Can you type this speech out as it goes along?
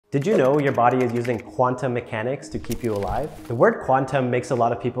Did you know your body is using quantum mechanics to keep you alive? The word quantum makes a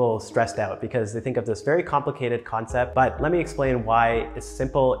lot of people stressed out because they think of this very complicated concept, but let me explain why it's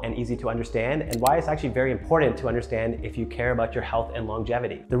simple and easy to understand and why it's actually very important to understand if you care about your health and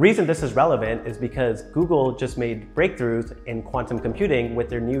longevity. The reason this is relevant is because Google just made breakthroughs in quantum computing with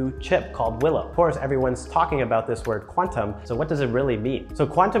their new chip called Willow. Of course, everyone's talking about this word quantum, so what does it really mean? So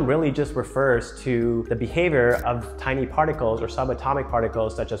quantum really just refers to the behavior of tiny particles or subatomic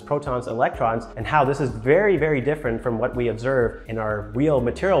particles such as protons and electrons, and how this is very, very different from what we observe in our real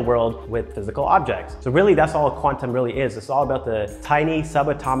material world with physical objects. So really, that's all quantum really is. It's all about the tiny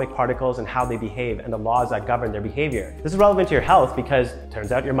subatomic particles and how they behave and the laws that govern their behavior. This is relevant to your health because it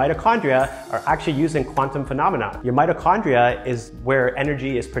turns out your mitochondria are actually using quantum phenomena. Your mitochondria is where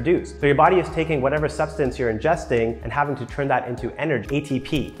energy is produced. So your body is taking whatever substance you're ingesting and having to turn that into energy,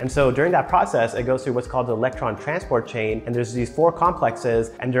 ATP. And so during that process, it goes through what's called the electron transport chain, and there's these four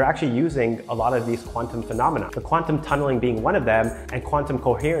complexes, and they're actually using a lot of these quantum phenomena. The quantum tunneling being one of them, and quantum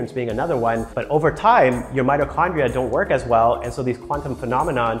coherence being another one. But over time, your mitochondria don't work as well, and so these quantum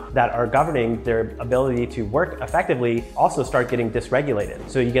phenomena that are governing their ability to work effectively also start getting dysregulated.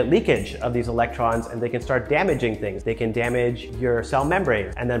 So you get leakage of these electrons, and they can start damaging things. They can damage your cell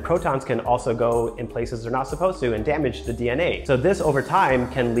membrane, and then protons can also go in places they're not supposed to and damage the DNA. So this over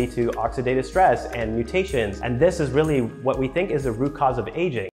time can lead to oxidative stress and mutations, and this is really what we think is the root cause of aging.